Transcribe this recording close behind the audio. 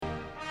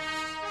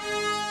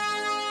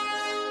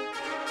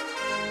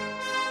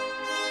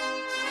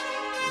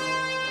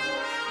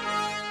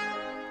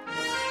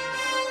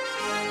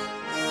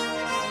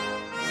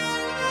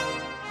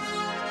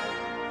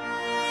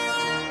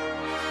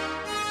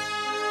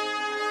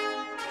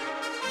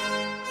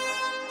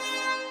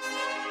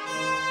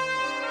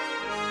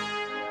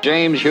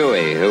James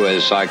Huey, who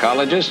is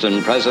psychologist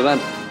and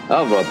president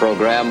of a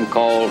program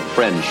called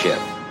Friendship.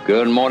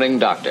 Good morning,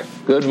 Doctor.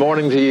 Good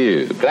morning to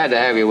you. Glad to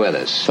have you with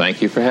us.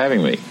 Thank you for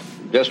having me.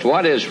 Just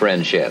what is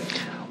Friendship?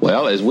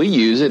 Well, as we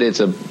use it, it's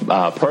a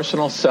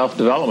personal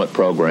self-development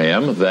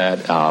program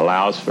that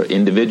allows for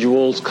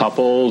individuals,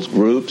 couples,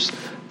 groups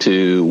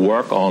to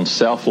work on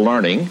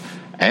self-learning.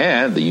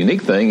 And the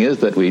unique thing is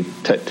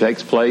that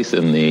takes place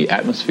in the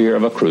atmosphere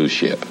of a cruise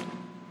ship.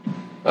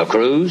 A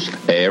cruise?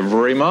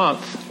 Every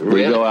month.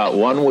 Really? We go out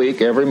 1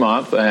 week every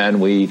month,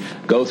 and we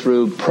go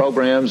through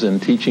programs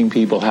and teaching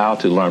people how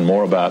to learn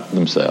more about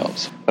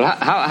themselves. Well,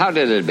 how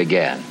did it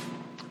begin?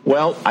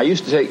 Well, I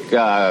used to take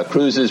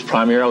cruises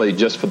primarily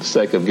just for the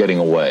sake of getting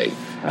away.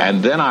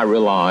 And then I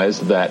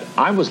realized that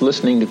I was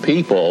listening to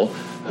people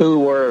who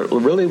were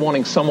really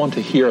wanting someone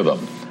to hear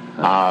them.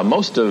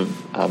 Most of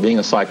being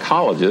a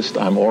psychologist,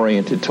 I'm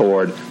oriented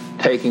toward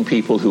taking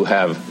people who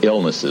have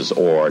illnesses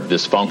or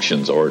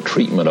dysfunctions or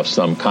treatment of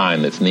some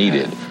kind that's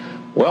needed.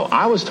 Well,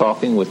 I was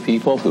talking with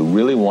people who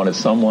really wanted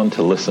someone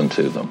to listen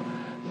to them.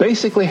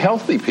 Basically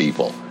healthy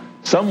people.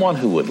 Someone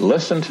who would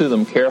listen to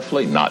them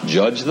carefully, not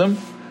judge them.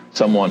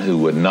 Someone who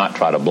would not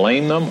try to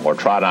blame them or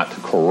try not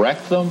to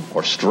correct them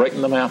or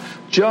straighten them out.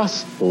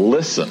 Just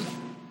listen.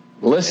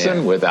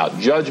 Listen without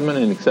judgment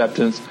and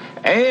acceptance.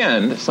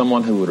 And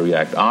someone who would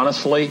react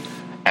honestly.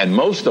 And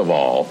most of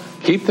all,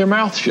 keep their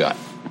mouth shut.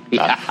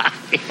 I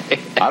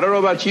don't know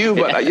about you,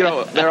 but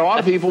there are a lot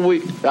of people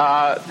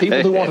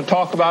people who want to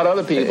talk about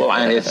other people,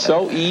 and it's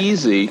so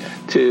easy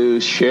to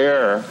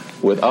share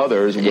with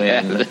others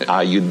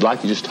when you'd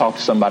like to just talk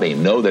to somebody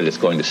and know that it's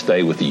going to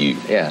stay with you.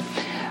 Yeah.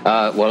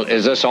 Well,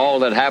 is this all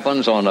that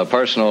happens on a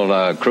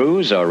personal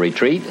cruise or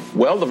retreat?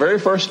 Well, the very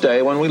first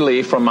day when we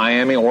leave from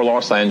Miami or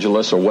Los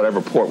Angeles or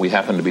whatever port we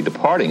happen to be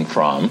departing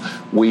from,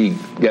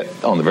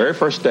 on the very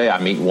first day,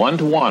 I meet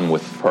one-to-one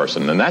with the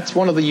person. And that's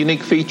one of the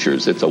unique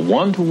features. It's a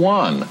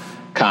one-to-one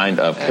kind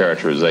of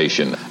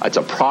characterization. It's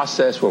a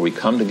process where we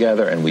come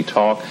together and we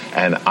talk,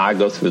 and I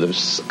go through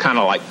this kind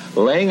of like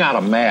laying out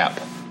a map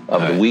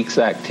of the week's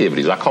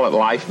activities. I call it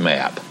Life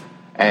Map.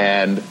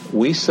 And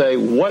we say,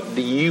 what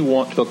do you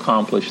want to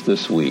accomplish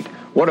this week?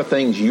 What are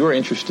things you're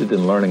interested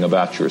in learning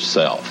about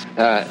yourself?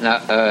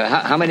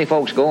 How many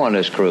folks go on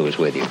this cruise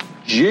with you?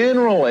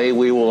 Generally,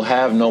 we will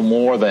have no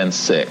more than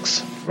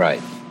 6.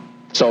 Right.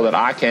 So that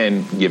I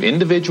can give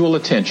individual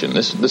attention,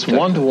 this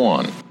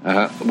one-to-one.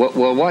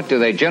 Well, what do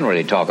they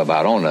generally talk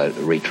about on a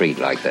retreat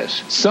like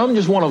this? Some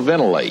just want to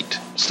ventilate.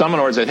 Some, in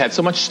other words, they've had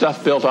so much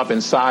stuff built up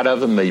inside of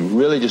them, they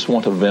really just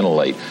want to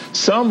ventilate.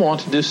 Some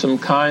want to do some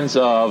kinds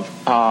of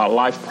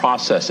life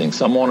processing.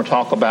 Some want to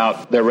talk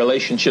about their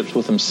relationships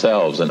with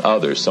themselves and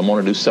others. Some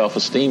want to do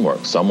self-esteem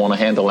work. Some want to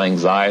handle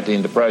anxiety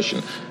and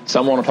depression.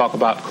 Some want to talk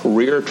about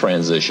career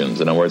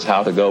transitions, in other words,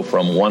 how to go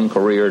from one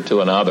career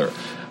to another.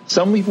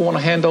 Some people want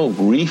to handle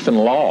grief and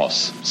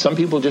loss. Some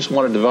people just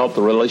want to develop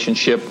the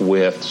relationship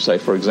with, say,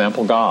 for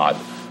example, God.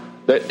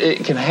 That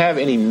it can have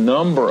any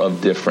number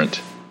of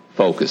different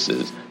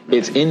focuses.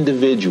 It's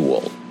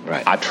individual.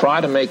 Right. I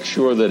try to make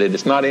sure that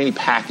it's not any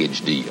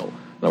package deal. In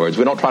other words,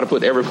 we don't try to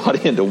put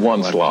everybody into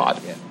one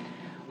slot. Yeah.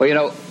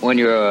 Well, when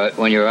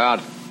you're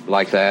out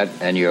like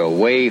that and you're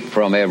away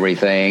from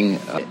everything,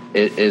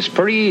 it's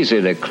pretty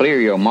easy to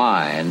clear your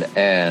mind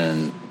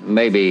and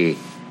maybe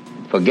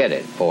forget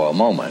it for a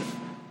moment.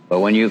 But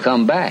when you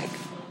come back,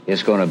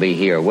 it's going to be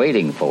here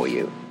waiting for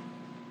you.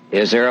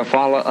 Is there a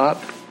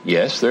follow-up?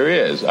 Yes, there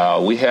is.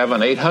 We have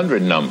an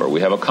 800 number. We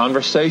have a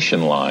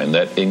conversation line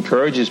that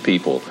encourages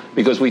people,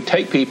 because we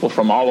take people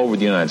from all over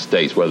the United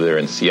States, whether they're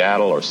in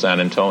Seattle or San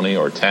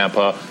Antonio or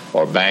Tampa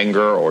or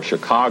Bangor or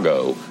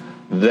Chicago.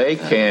 They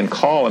can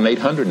call an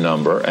 800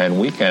 number, and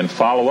we can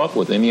follow up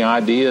with any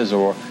ideas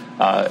or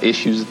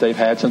issues that they've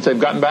had since they've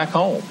gotten back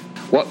home.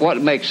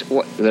 What makes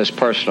this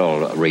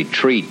personal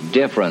retreat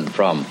different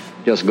from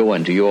just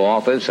going to your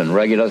office and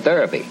regular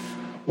therapy?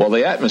 Well,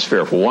 the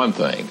atmosphere, for one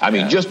thing. I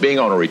mean, just being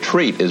on a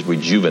retreat is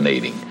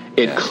rejuvenating.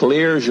 It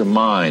clears your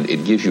mind.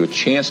 It gives you a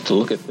chance to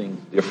look at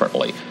things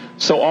differently.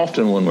 So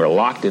often when we're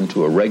locked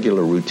into a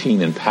regular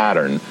routine and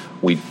pattern,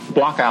 we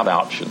block out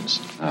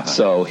options.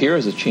 So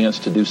here's a chance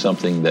to do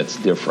something that's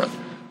different.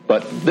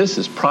 But this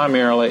is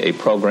primarily a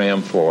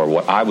program for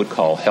what I would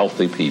call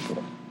healthy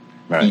people.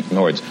 Right. In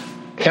other words,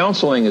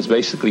 counseling is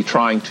basically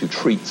trying to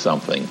treat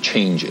something,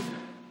 change it.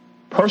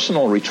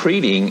 Personal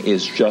retreating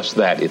is just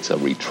that. It's a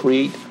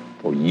retreat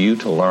for you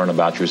to learn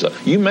about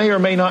yourself. You may or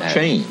may not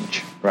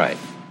change. Right.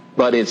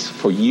 But it's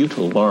for you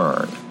to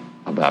learn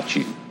about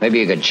you. Maybe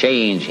you could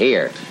change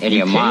here in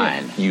your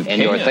mind, in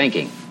your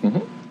thinking.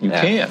 Mm-hmm. You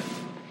can.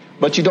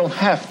 But you don't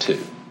have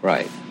to.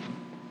 Right.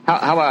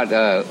 How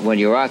about when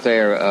you're out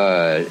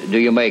there, do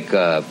you make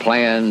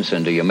plans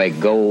and do you make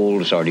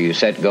goals, or do you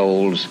set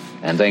goals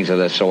and things of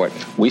this sort?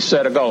 We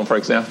set a goal. For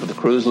example, the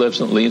cruise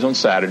leaves on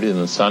Saturday, and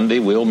then Sunday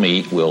we'll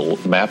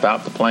map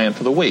out the plan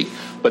for the week.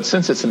 But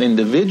since it's an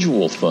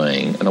individual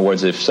thing, in other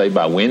words, if, say,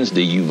 by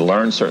Wednesday you've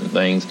learned certain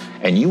things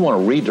and you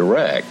want to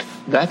redirect,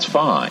 that's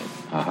fine.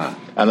 Uh-huh.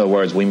 In other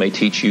words, we may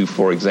teach you,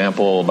 for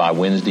example, by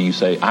Wednesday you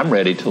say, I'm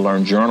ready to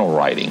learn journal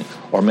writing.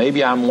 Or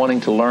maybe I'm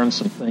wanting to learn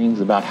some things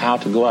about how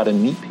to go out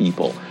and meet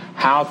people,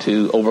 how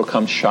to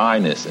overcome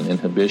shyness and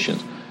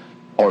inhibitions.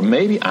 Or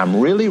maybe I'm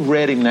really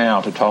ready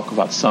now to talk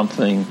about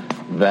something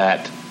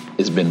that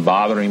has been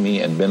bothering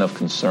me and been of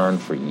concern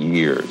for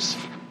years.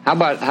 How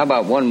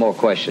about one more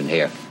question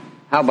here?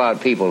 How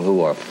about people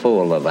who are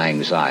full of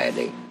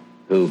anxiety,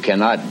 who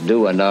cannot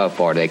do enough,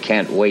 or they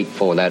can't wait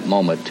for that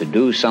moment to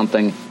do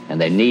something, and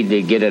they need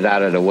to get it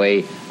out of the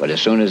way, but as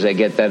soon as they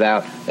get that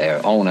out,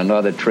 they're on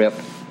another trip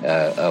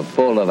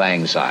full of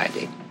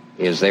anxiety.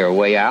 Is there a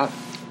way out?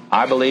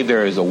 I believe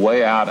there is a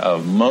way out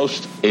of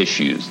most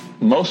issues.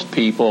 Most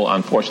people,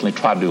 unfortunately,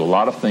 try to do a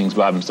lot of things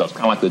by themselves,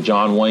 kind of like the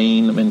John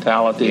Wayne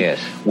mentality. Yes.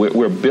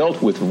 We're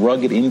built with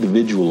rugged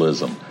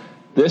individualism.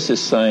 This is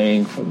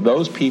saying for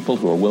those people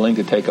who are willing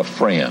to take a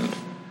friend,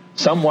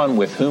 someone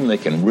with whom they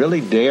can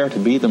really dare to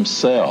be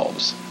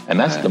themselves, and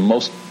that's the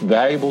most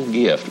valuable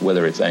gift,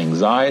 whether it's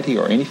anxiety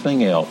or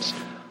anything else.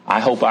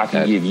 I hope I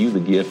can give you the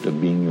gift of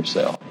being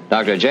yourself.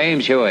 Dr.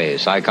 James Huey,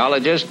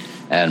 psychologist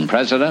and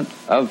president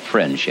of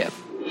Friendship.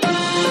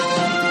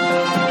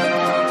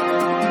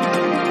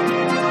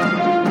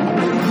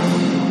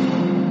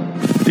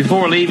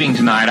 Before leaving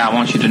tonight, I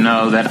want you to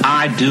know that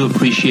I do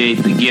appreciate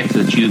the gift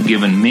that you've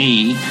given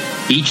me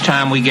each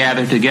time we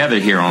gather together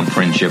here on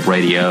Friendship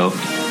Radio,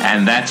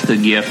 and that's the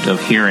gift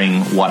of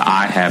hearing what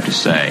I have to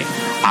say.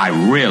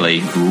 I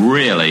really,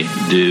 really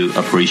do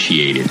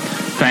appreciate it.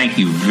 Thank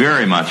you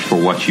very much for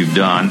what you've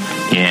done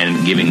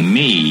in giving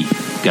me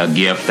a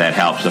gift that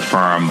helps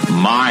affirm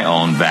my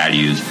own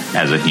values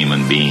as a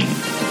human being.